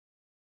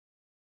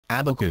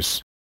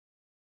Abacus.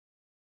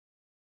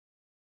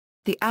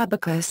 The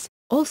abacus,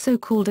 also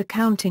called a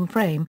counting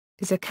frame,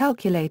 is a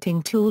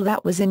calculating tool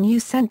that was in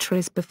use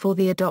centuries before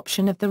the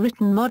adoption of the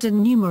written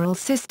modern numeral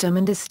system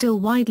and is still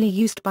widely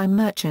used by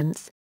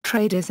merchants,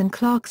 traders and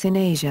clerks in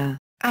Asia,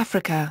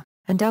 Africa,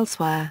 and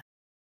elsewhere.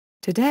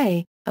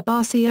 Today,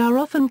 abaci are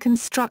often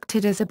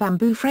constructed as a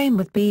bamboo frame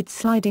with beads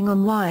sliding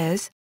on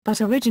wires,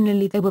 but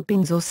originally they were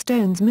beans or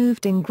stones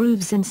moved in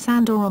grooves in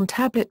sand or on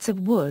tablets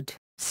of wood,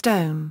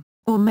 stone,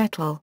 or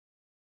metal.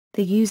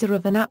 The user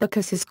of an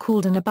abacus is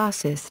called an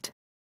abacist.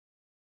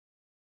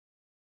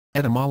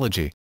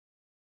 Etymology.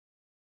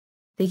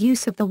 The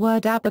use of the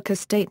word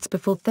abacus dates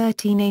before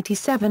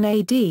 1387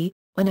 AD,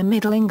 when a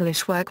Middle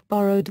English work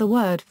borrowed the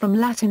word from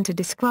Latin to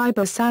describe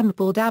a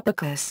sandboard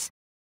abacus.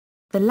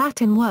 The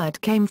Latin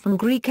word came from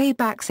Greek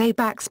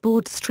abax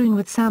board strewn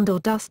with sand or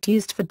dust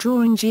used for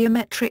drawing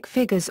geometric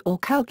figures or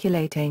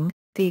calculating.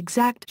 The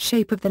exact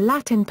shape of the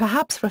Latin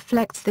perhaps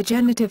reflects the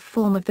genitive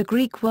form of the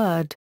Greek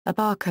word,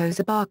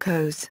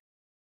 abakos.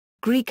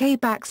 Greek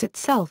abax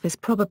itself is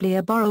probably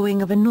a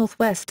borrowing of a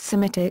Northwest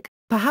Semitic,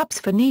 perhaps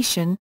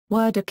Phoenician,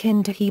 word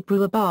akin to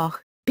Hebrew abach,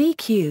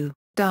 bq,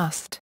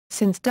 dust,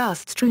 since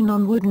dust strewn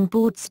on wooden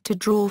boards to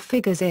draw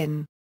figures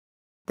in.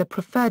 The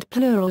preferred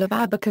plural of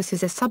abacus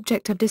is a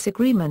subject of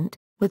disagreement,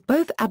 with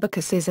both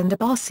abacuses and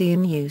abaci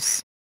in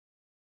use.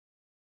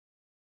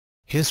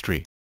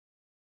 History.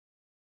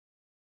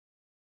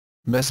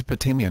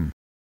 Mesopotamian.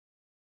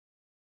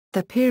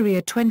 The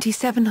period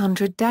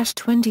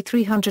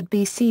 2700–2300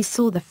 BC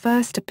saw the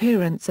first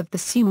appearance of the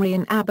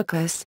Sumerian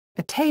abacus,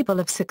 a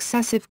table of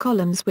successive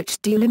columns which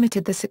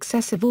delimited the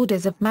successive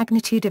orders of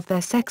magnitude of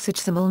their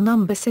sexagesimal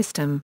number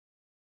system.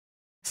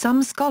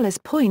 Some scholars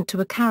point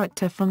to a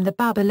character from the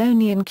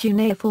Babylonian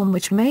cuneiform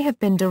which may have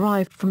been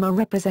derived from a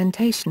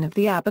representation of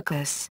the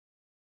abacus.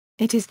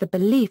 It is the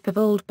belief of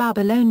Old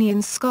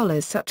Babylonian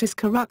scholars such as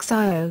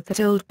Karuxio that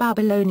Old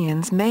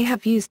Babylonians may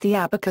have used the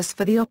abacus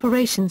for the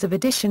operations of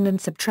addition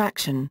and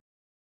subtraction.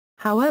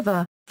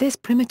 However, this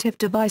primitive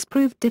device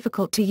proved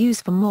difficult to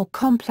use for more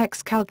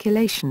complex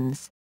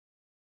calculations.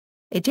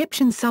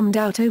 Egyptians some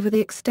doubt over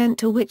the extent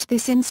to which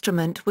this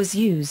instrument was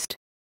used.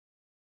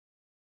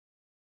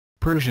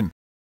 Persian.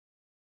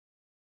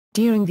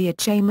 During the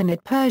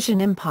Achaemenid Persian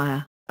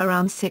Empire,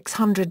 around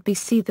 600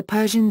 BC the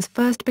Persians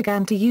first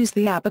began to use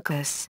the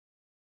abacus.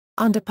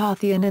 Under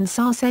Parthian and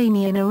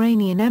Sasanian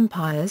Iranian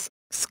empires,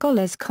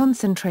 scholars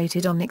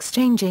concentrated on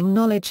exchanging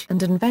knowledge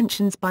and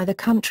inventions by the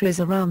countries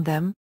around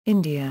them,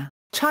 India,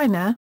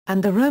 China,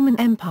 and the Roman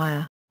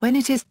Empire, when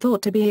it is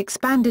thought to be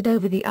expanded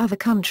over the other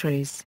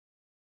countries.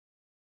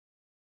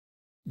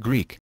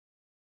 Greek.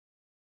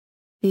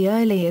 The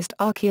earliest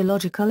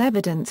archaeological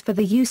evidence for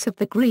the use of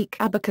the Greek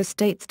abacus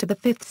dates to the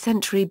 5th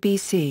century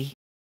BC.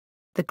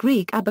 The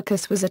Greek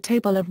abacus was a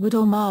table of wood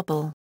or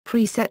marble,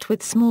 preset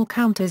with small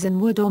counters in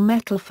wood or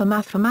metal for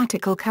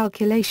mathematical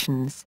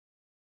calculations.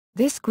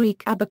 This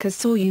Greek abacus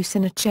saw use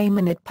in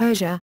Achaemenid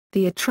Persia,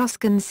 the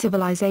Etruscan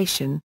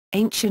civilization,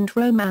 ancient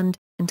Rome and,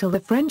 until the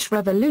French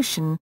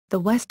Revolution, the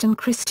Western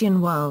Christian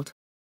world.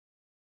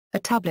 A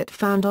tablet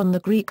found on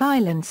the Greek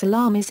island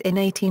Salamis in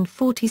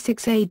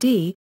 1846 AD,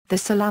 the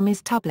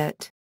Salamis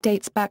tablet,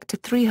 dates back to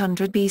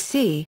 300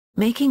 BC,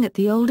 making it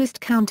the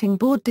oldest counting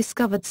board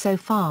discovered so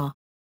far.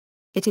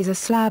 It is a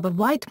slab of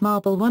white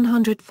marble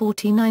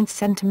 149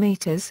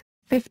 centimeters,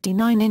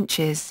 59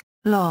 inches,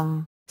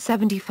 long,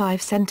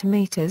 75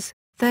 centimeters,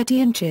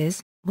 30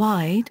 inches,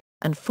 wide,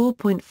 and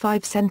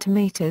 4.5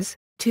 centimeters,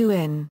 2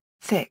 in,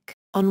 thick,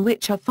 on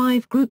which are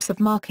 5 groups of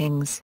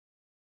markings.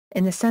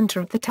 In the center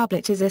of the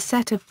tablet is a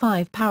set of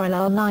 5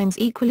 parallel lines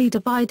equally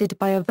divided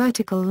by a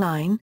vertical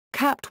line,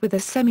 capped with a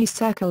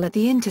semicircle at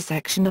the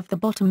intersection of the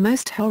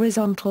bottommost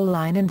horizontal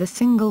line and the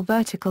single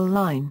vertical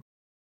line.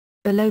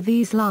 Below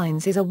these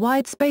lines is a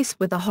wide space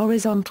with a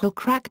horizontal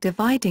crack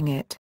dividing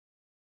it.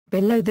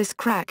 Below this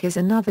crack is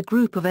another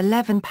group of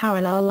 11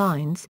 parallel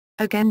lines,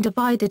 again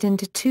divided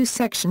into 2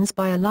 sections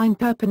by a line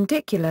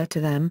perpendicular to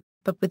them,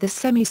 but with a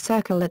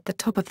semicircle at the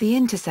top of the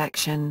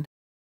intersection.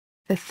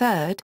 The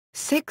 3rd,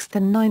 6th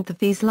and 9th of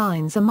these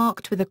lines are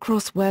marked with a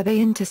cross where they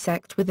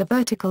intersect with the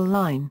vertical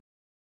line.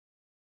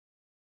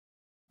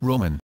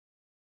 Roman.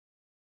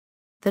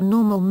 The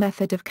normal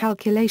method of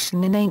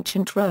calculation in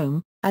ancient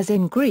Rome, as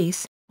in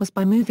Greece, was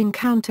by moving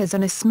counters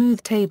on a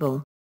smooth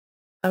table.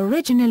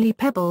 Originally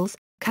pebbles,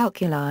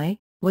 calculi,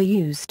 were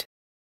used.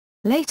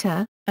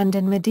 Later, and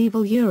in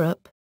medieval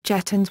Europe,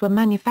 jetons were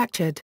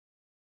manufactured.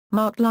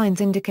 Marked lines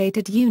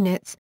indicated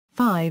units,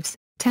 fives,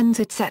 tens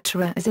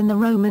etc. as in the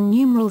Roman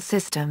numeral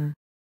system.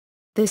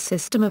 This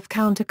system of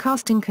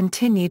countercasting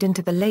continued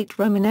into the late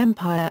Roman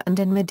Empire and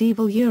in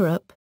medieval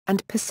Europe,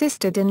 and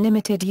persisted in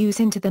limited use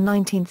into the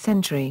 19th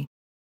century.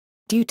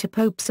 Due to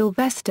Pope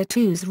Sylvester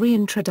II's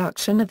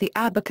reintroduction of the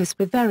abacus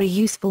with very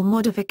useful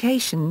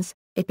modifications,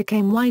 it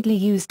became widely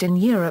used in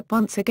Europe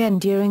once again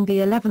during the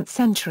 11th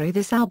century.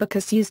 This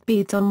abacus used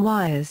beads on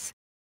wires.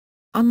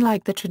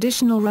 Unlike the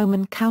traditional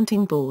Roman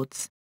counting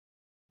boards,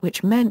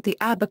 which meant the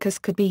abacus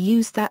could be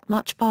used that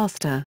much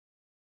faster.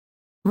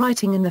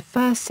 Writing in the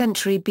 1st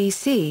century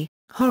BC,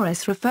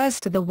 Horace refers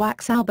to the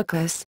wax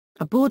abacus,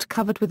 a board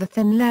covered with a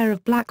thin layer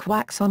of black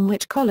wax on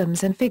which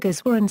columns and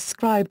figures were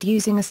inscribed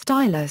using a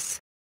stylus.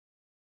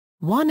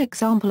 One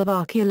example of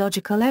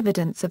archaeological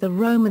evidence of the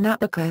Roman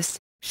abacus,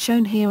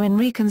 shown here in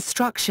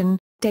reconstruction,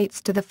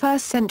 dates to the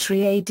 1st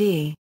century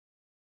AD.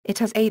 It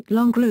has 8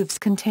 long grooves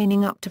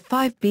containing up to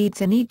 5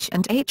 beads in each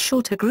and 8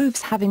 shorter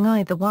grooves having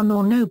either 1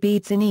 or no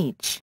beads in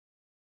each.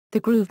 The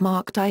groove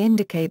marked I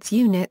indicates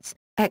units,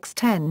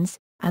 x10s,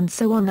 and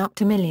so on up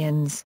to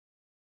millions.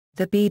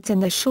 The beads in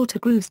the shorter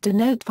grooves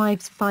denote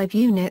 5s, 5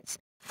 units,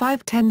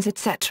 5 tens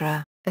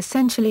etc.,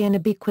 essentially an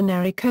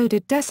ubiquinary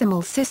coded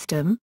decimal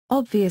system,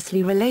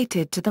 obviously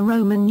related to the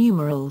Roman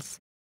numerals.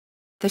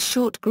 The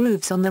short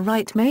grooves on the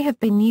right may have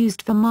been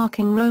used for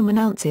marking Roman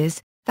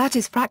ounces, that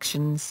is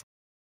fractions.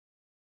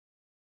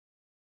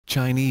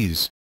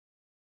 Chinese.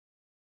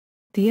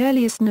 The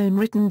earliest known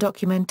written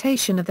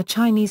documentation of the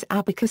Chinese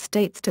abacus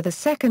dates to the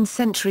 2nd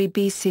century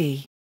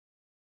BC.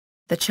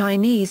 The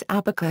Chinese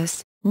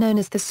abacus, known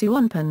as the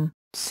suanpan,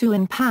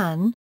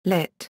 suanpan,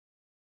 lit.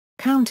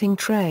 Counting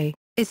tray,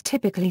 is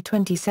typically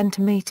 20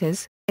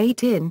 cm,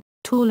 8 in,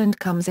 tall and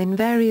comes in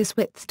various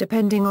widths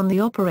depending on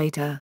the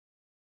operator.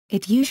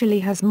 It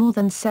usually has more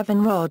than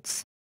 7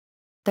 rods.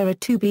 There are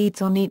 2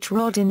 beads on each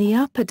rod in the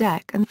upper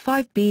deck and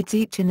 5 beads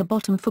each in the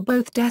bottom for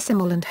both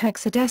decimal and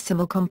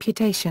hexadecimal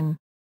computation.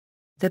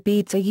 The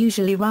beads are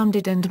usually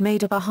rounded and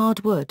made of a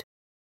hard wood.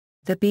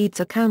 The beads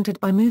are counted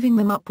by moving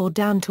them up or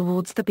down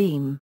towards the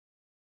beam.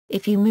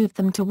 If you move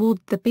them toward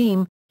the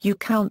beam, you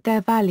count their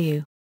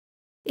value.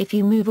 If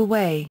you move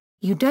away,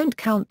 you don't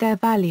count their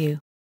value.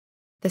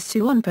 The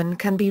suanpan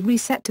can be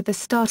reset to the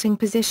starting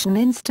position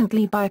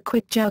instantly by a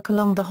quick jerk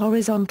along the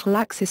horizontal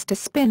axis to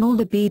spin all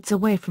the beads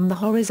away from the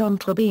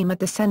horizontal beam at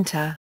the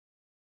center.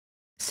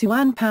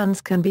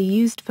 Suanpans can be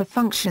used for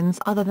functions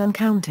other than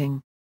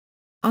counting.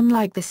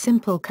 Unlike the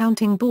simple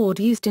counting board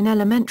used in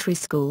elementary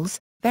schools,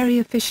 very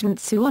efficient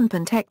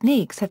suanpan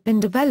techniques have been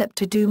developed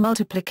to do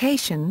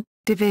multiplication,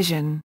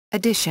 division,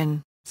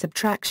 addition,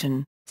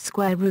 subtraction,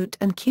 square root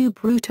and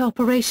cube root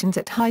operations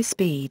at high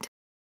speed.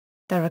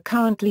 There are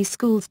currently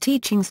schools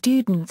teaching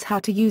students how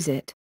to use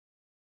it.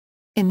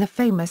 In the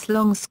famous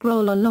long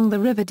scroll along the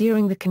river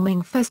during the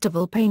Qingming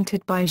festival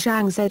painted by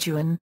Zhang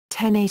Zhejuan,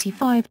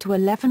 1085 to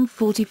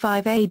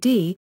 1145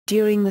 AD,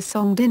 during the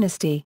Song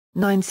dynasty,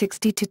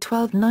 960 to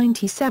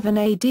 1297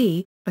 AD,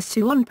 a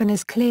suanpan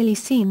is clearly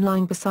seen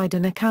lying beside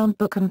an account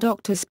book and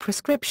doctor's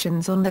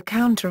prescriptions on the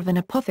counter of an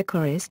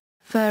apothecary's,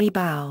 furry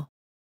bow.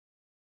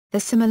 The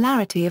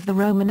similarity of the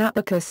Roman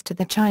abacus to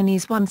the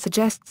Chinese one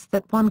suggests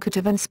that one could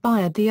have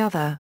inspired the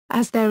other,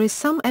 as there is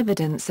some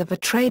evidence of a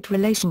trade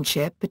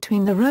relationship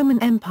between the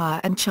Roman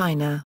Empire and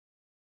China.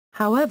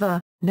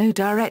 However, no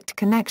direct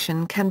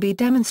connection can be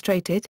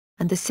demonstrated,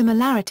 and the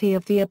similarity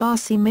of the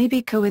Abasi may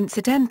be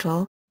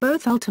coincidental,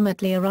 both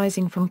ultimately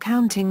arising from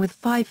counting with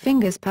 5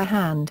 fingers per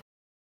hand.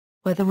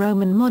 Where the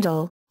Roman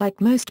model,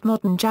 like most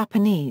modern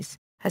Japanese,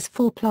 has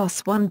 4 plus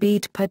 1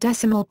 bead per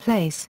decimal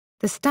place,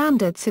 the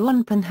standard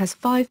suanpan has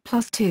 5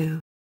 plus 2.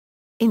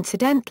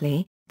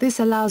 Incidentally, this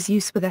allows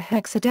use with a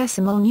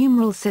hexadecimal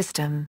numeral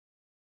system.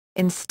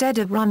 Instead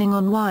of running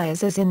on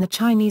wires as in the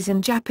Chinese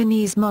and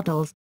Japanese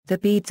models, the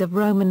beads of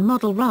Roman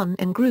model run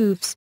in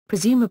grooves,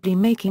 presumably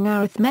making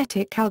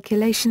arithmetic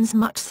calculations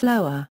much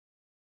slower.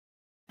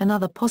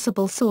 Another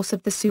possible source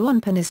of the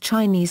suanpan is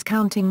Chinese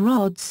counting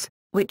rods,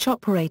 which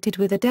operated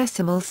with a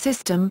decimal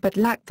system but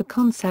lacked the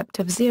concept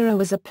of zero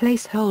as a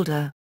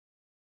placeholder.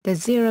 The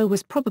zero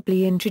was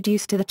probably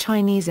introduced to the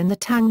Chinese in the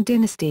Tang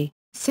dynasty,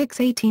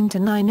 618 to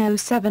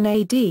 907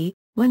 AD,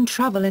 when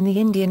travel in the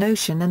Indian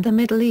Ocean and the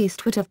Middle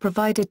East would have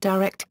provided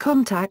direct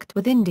contact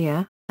with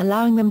India,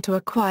 allowing them to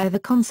acquire the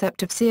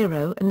concept of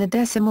zero and the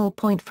decimal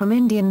point from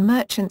Indian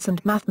merchants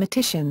and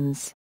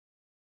mathematicians.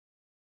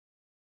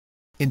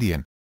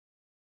 Indian.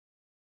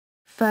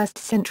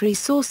 First-century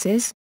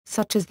sources,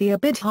 such as the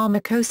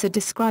Abhidharmakosa,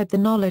 describe the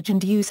knowledge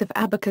and use of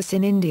abacus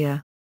in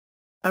India.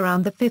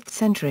 Around the 5th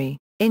century,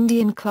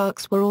 Indian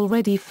clerks were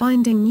already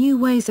finding new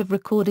ways of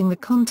recording the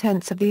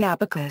contents of the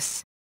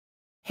abacus.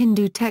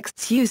 Hindu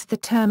texts used the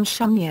term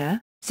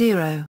shunya,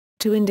 zero,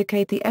 to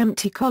indicate the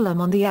empty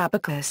column on the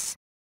abacus.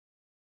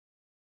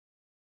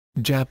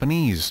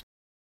 Japanese.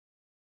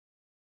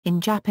 In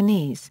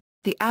Japanese,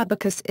 the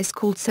abacus is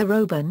called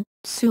saroban,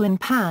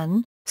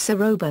 suanpan,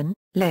 saroban,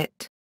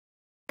 lit.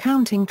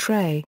 Counting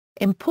tray,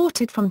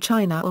 imported from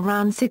China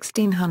around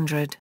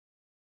 1600.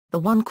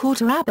 The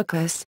 1/4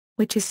 abacus,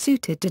 which is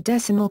suited to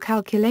decimal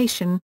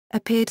calculation,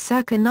 appeared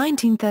circa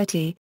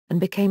 1930, and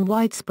became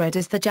widespread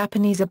as the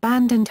Japanese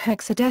abandoned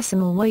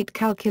hexadecimal weight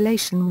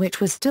calculation, which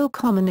was still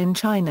common in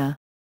China.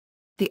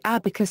 The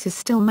abacus is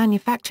still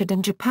manufactured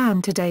in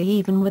Japan today,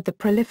 even with the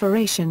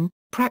proliferation,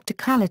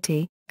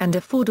 practicality, and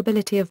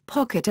affordability of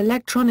pocket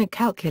electronic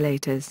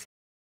calculators.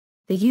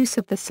 The use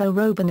of the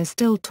saroban is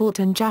still taught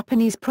in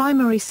Japanese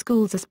primary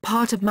schools as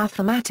part of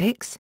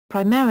mathematics,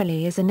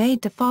 primarily as an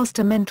aid to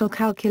faster mental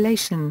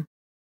calculation.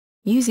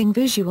 Using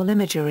visual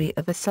imagery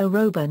of a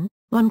saroban,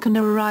 one can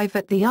arrive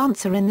at the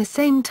answer in the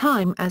same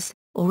time as,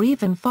 or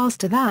even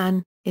faster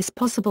than, is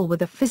possible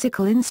with a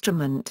physical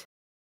instrument.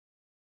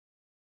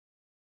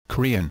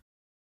 Korean.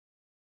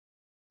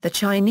 The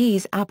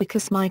Chinese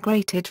abacus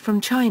migrated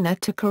from China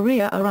to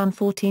Korea around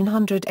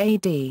 1400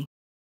 AD.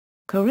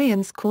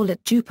 Koreans call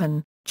it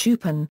jupan,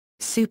 chupan,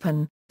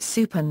 supan,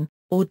 supan,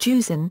 or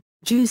juzan,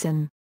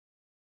 juzan.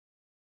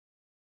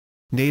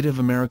 Native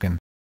American.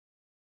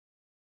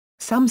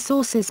 Some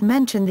sources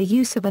mention the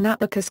use of an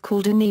abacus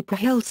called a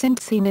neprahil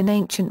in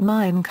ancient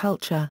Mayan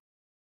culture.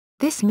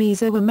 This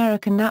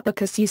Mesoamerican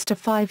abacus used a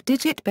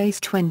 5-digit base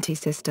 20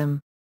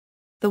 system.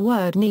 The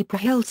word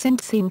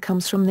neprahil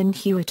comes from the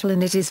Nahuatl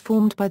and it is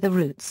formed by the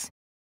roots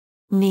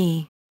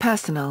ni,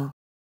 personal,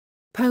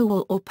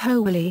 powal or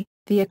powali,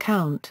 the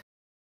account,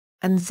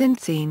 and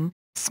zintzin,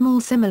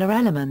 small similar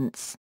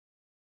elements.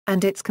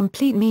 And its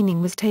complete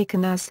meaning was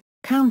taken as,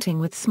 counting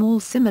with small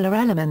similar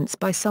elements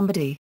by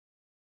somebody.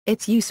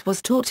 Its use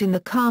was taught in the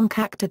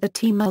Kamkak to the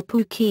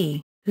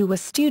Timulpuki, who were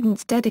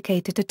students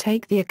dedicated to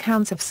take the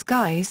accounts of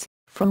skies,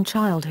 from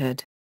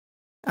childhood.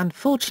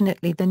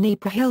 Unfortunately the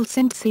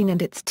neprahil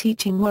and its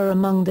teaching were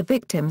among the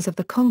victims of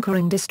the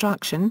conquering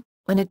destruction,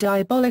 when a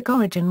diabolic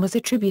origin was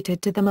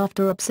attributed to them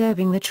after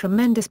observing the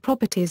tremendous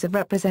properties of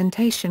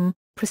representation,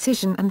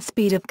 precision and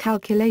speed of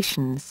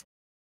calculations.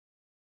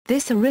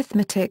 This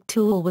arithmetic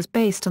tool was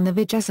based on the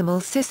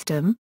vigesimal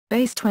system,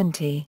 base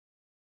 20.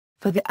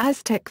 For the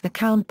Aztec the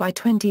count by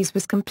 20s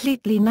was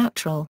completely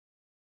natural.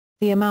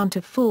 The amount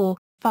of 4,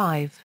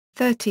 5,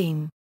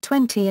 13,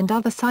 20 and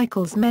other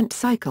cycles meant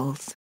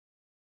cycles.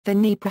 The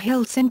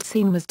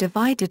neprahil was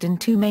divided in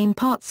two main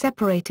parts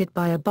separated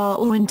by a bar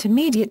or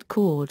intermediate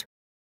chord.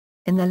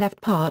 In the left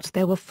part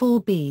there were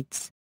 4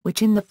 beads,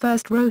 which in the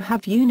first row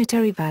have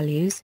unitary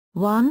values,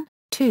 1,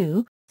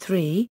 2,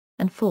 3,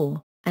 and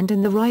 4, and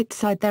in the right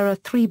side there are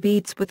 3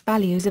 beads with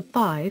values of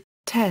 5,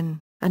 10,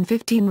 and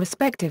 15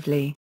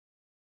 respectively.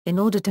 In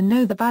order to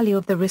know the value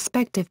of the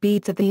respective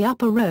beads of the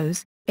upper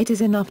rows, it is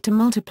enough to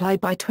multiply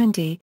by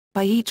 20,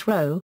 by each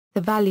row,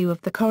 the value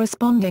of the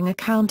corresponding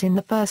account in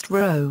the first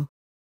row.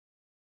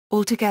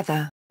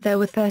 Altogether, there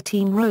were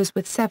 13 rows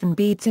with 7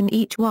 beads in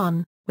each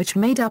one, which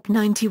made up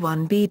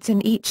 91 beads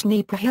in each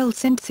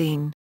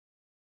neprahil.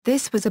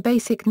 This was a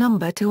basic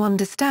number to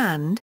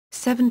understand,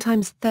 7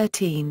 times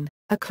 13,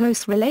 a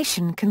close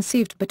relation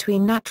conceived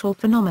between natural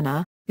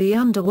phenomena, the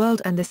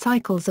underworld and the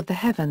cycles of the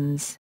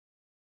heavens.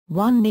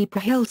 1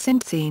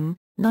 neprahil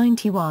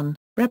 91,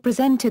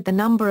 represented the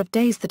number of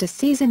days that a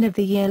season of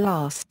the year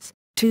lasts.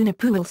 2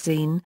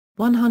 nepuilsin,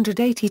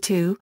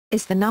 182,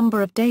 is the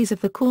number of days of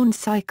the corn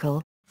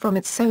cycle, from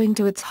its sowing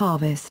to its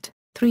harvest.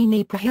 3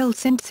 neprahil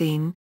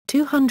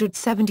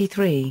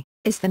 273,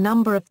 is the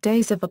number of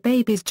days of a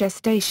baby's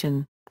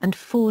gestation, and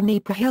 4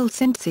 neprahil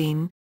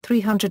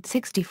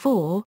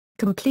 364,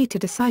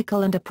 completed a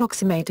cycle and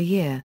approximate a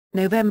year,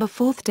 November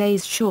 4th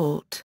days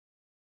short.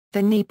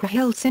 The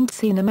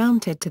neprahil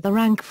amounted to the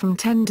rank from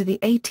 10 to the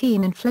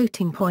 18 in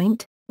floating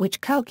point, which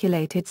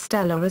calculated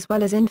stellar as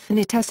well as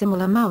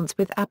infinitesimal amounts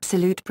with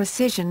absolute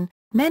precision,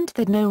 meant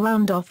that no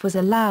round-off was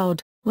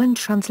allowed, when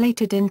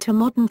translated into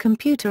modern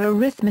computer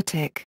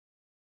arithmetic.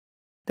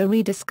 The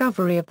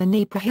rediscovery of the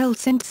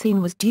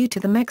neprahil was due to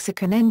the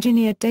Mexican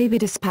engineer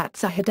David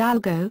Espatza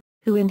Hidalgo,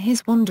 who in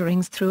his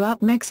wanderings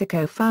throughout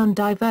Mexico found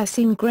diverse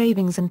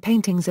engravings and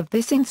paintings of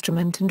this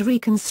instrument and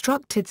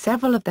reconstructed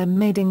several of them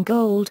made in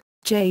gold,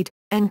 jade,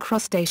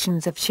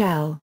 encrustations of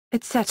shell,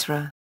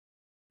 etc.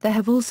 There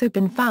have also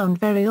been found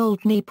very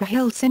old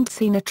neprahil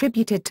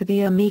attributed to the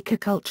Olmeca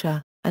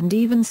culture, and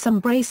even some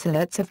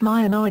bracelets of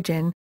Mayan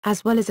origin,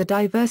 as well as a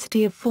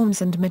diversity of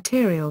forms and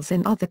materials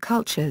in other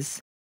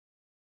cultures.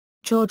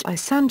 George I.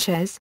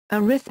 Sanchez,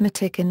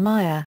 Arithmetic in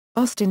Maya,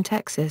 Austin,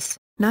 Texas,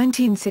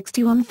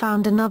 1961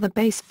 found another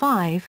base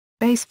 5,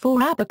 base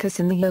 4 abacus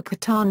in the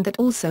Yucatan that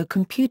also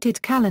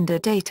computed calendar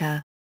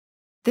data.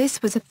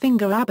 This was a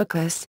finger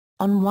abacus,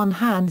 on one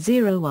hand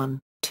 0, 1,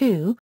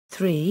 2,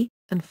 3,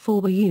 and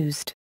 4 were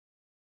used.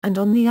 And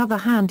on the other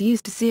hand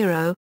used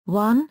 0,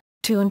 1,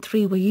 2 and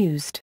 3 were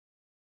used.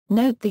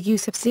 Note the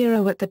use of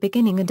 0 at the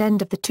beginning and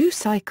end of the 2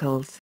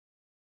 cycles.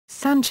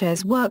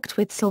 Sanchez worked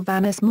with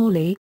Sylvanus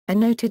Morley, a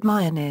noted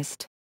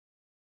Mayanist.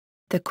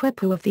 The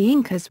quipu of the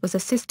Incas was a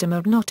system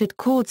of knotted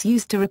cords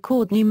used to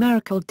record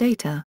numerical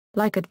data,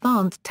 like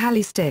advanced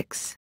tally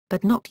sticks,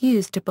 but not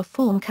used to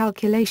perform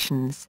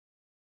calculations.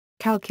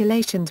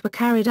 Calculations were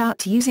carried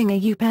out using a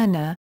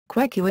upena,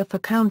 quechua for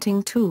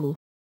counting tool.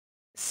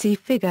 See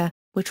figure,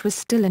 which was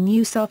still in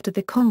use after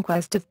the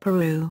conquest of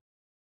Peru.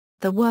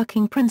 The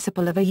working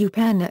principle of a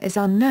upena is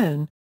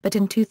unknown, but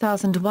in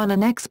 2001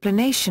 an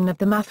explanation of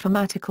the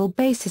mathematical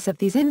basis of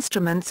these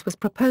instruments was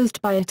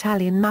proposed by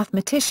Italian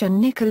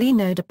mathematician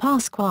Nicolino de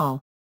Pasquale.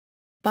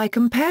 By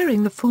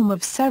comparing the form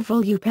of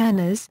several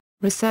upenas,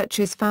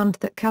 researchers found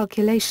that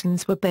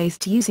calculations were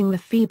based using the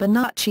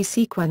Fibonacci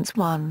sequence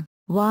 1,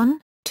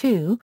 1,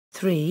 2,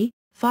 3,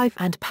 5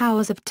 and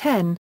powers of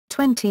 10,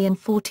 20 and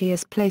 40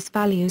 as place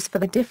values for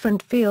the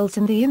different fields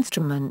in the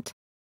instrument.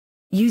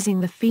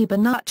 Using the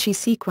Fibonacci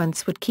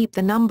sequence would keep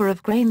the number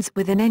of grains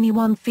within any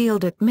one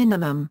field at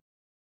minimum.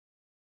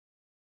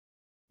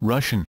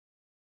 Russian.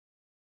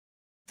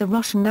 The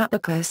Russian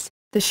abacus,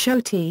 the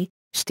shoti,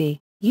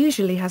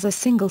 usually has a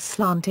single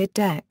slanted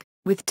deck,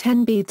 with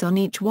 10 beads on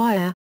each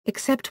wire,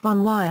 except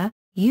one wire,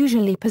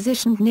 usually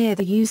positioned near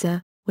the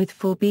user, with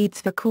 4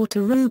 beads for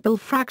quarter-ruble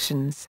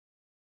fractions.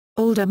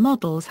 Older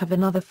models have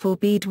another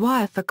 4-bead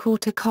wire for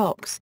quarter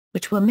cocks,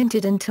 which were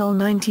minted until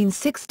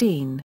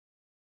 1916.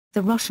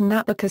 The Russian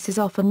abacus is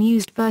often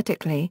used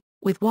vertically,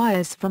 with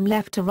wires from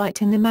left to right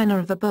in the manner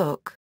of a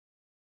book.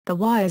 The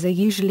wires are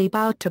usually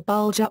bowed to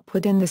bulge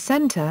upward in the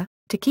center,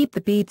 to keep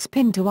the beads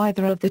pinned to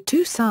either of the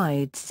two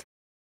sides.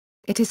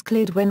 It is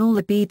cleared when all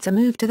the beads are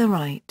moved to the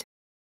right.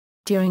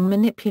 During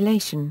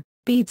manipulation,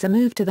 beads are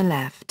moved to the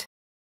left.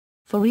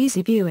 For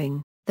easy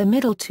viewing, the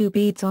middle 2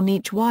 beads on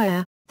each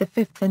wire, the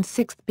 5th and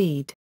 6th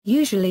bead,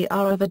 usually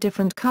are of a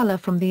different color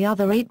from the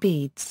other 8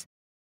 beads.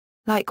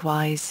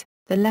 Likewise,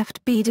 the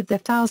left bead of the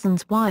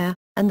thousands wire,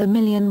 and the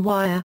million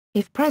wire,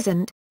 if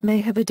present,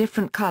 may have a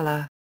different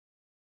color.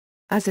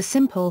 As a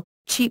simple,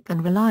 cheap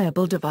and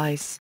reliable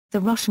device, the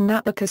Russian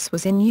abacus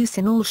was in use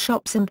in all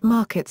shops and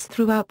markets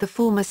throughout the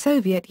former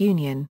Soviet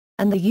Union,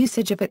 and the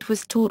usage of it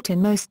was taught in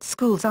most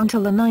schools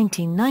until the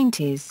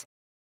 1990s.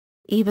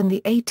 Even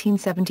the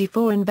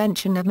 1874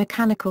 invention of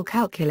mechanical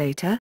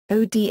calculator,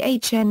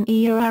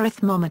 ODHNE or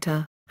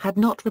arithmometer, had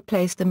not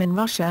replaced them in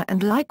Russia,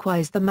 and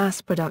likewise the mass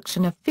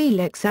production of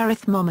Felix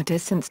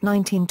arithmometers since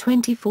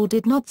 1924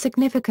 did not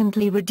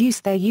significantly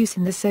reduce their use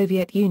in the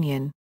Soviet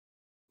Union.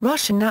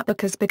 Russian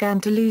abacus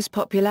began to lose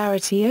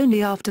popularity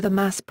only after the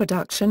mass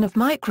production of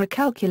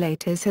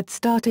microcalculators had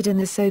started in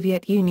the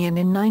Soviet Union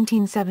in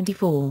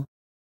 1974.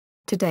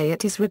 Today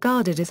it is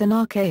regarded as an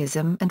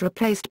archaism and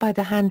replaced by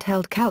the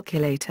handheld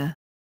calculator.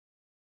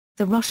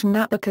 The Russian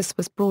abacus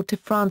was brought to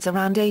France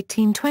around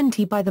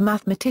 1820 by the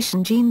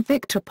mathematician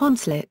Jean-Victor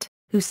Poncelet,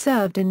 who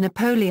served in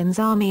Napoleon's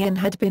army and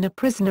had been a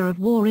prisoner of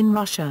war in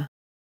Russia.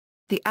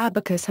 The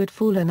abacus had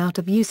fallen out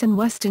of use in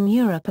Western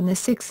Europe in the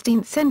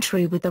 16th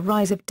century with the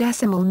rise of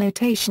decimal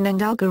notation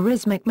and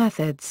algorithmic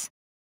methods.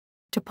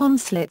 To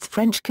Poncelet's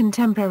French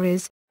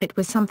contemporaries, it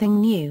was something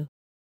new.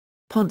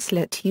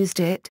 Poncelet used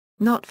it,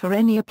 not for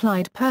any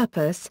applied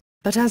purpose,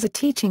 but as a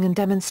teaching and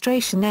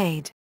demonstration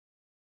aid.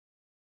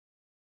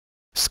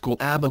 School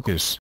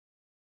abacus.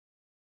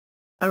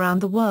 Around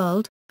the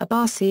world,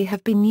 abacus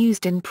have been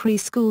used in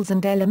preschools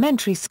and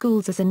elementary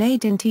schools as an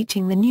aid in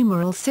teaching the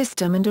numeral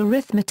system and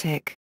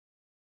arithmetic.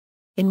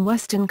 In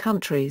Western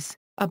countries,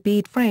 a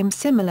bead frame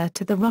similar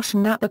to the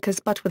Russian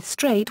abacus but with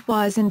straight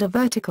wires and a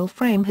vertical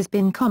frame has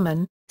been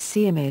common,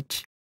 see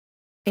image.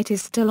 It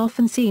is still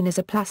often seen as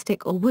a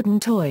plastic or wooden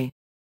toy.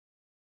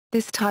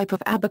 This type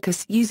of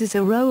abacus uses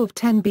a row of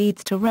 10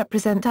 beads to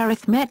represent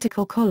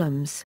arithmetical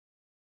columns.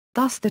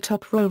 Thus the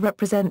top row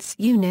represents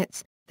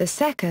units, the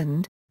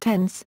second,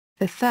 tenths,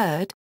 the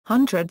third,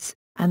 hundreds,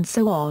 and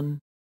so on.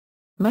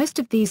 Most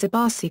of these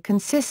abacus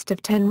consist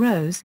of 10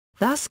 rows,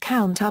 thus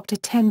count up to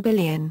 10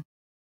 billion.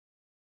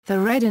 The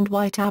red and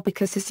white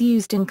abacus is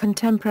used in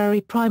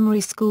contemporary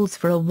primary schools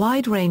for a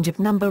wide range of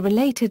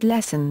number-related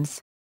lessons.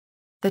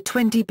 The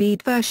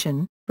 20-bead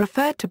version,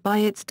 referred to by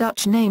its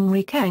Dutch name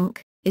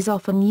rekenk, is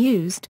often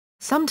used,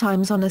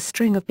 sometimes on a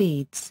string of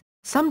beads,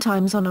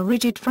 sometimes on a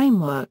rigid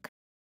framework.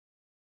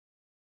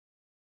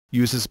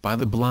 Uses by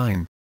the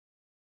blind.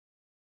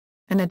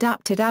 An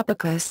adapted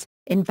abacus,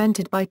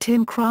 invented by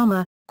Tim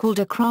Kramer, called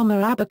a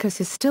Kramer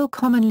abacus, is still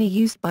commonly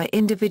used by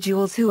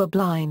individuals who are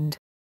blind.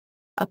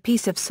 A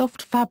piece of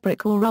soft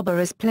fabric or rubber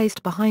is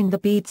placed behind the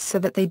beads so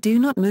that they do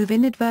not move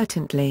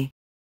inadvertently.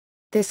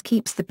 This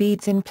keeps the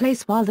beads in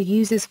place while the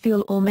users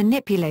feel or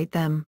manipulate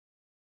them.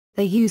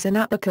 They use an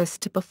abacus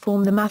to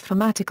perform the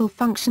mathematical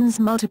functions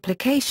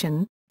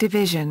multiplication,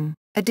 division,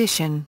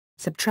 addition,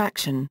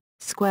 subtraction,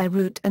 square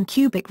root and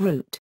cubic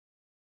root.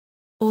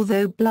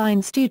 Although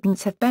blind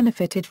students have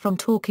benefited from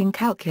talking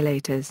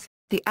calculators,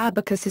 the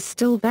abacus is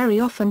still very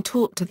often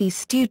taught to these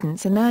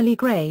students in early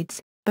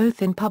grades,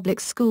 both in public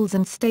schools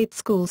and state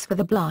schools for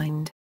the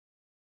blind.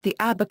 The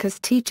abacus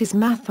teaches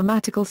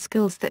mathematical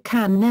skills that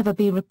can never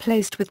be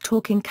replaced with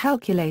talking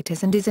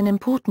calculators and is an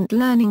important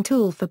learning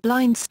tool for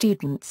blind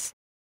students.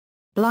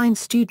 Blind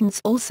students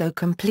also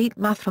complete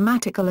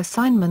mathematical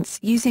assignments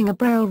using a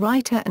Braille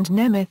writer and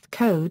Nemeth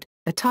code,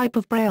 a type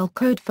of Braille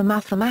code for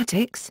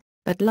mathematics,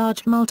 but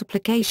large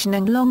multiplication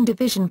and long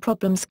division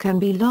problems can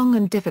be long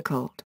and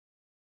difficult.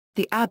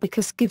 The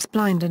abacus gives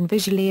blind and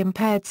visually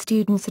impaired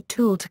students a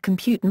tool to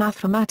compute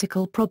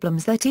mathematical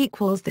problems that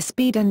equals the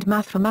speed and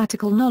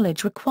mathematical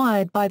knowledge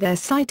required by their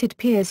sighted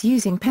peers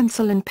using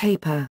pencil and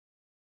paper.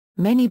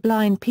 Many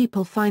blind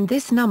people find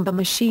this number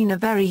machine a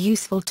very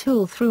useful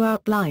tool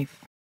throughout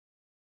life.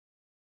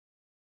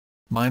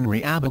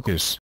 Binary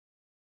abacus.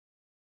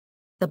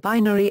 The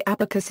binary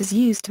abacus is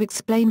used to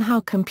explain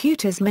how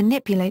computers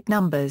manipulate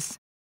numbers.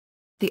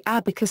 The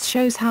abacus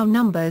shows how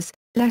numbers,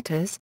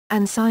 letters,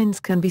 and signs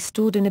can be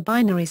stored in a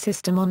binary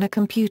system on a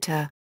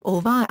computer,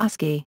 or via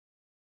ASCII.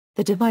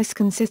 The device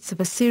consists of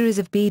a series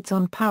of beads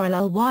on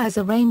parallel wires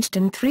arranged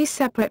in 3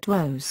 separate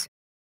rows.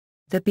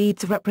 The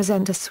beads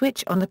represent a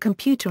switch on the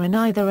computer in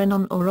either an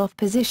on or off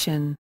position.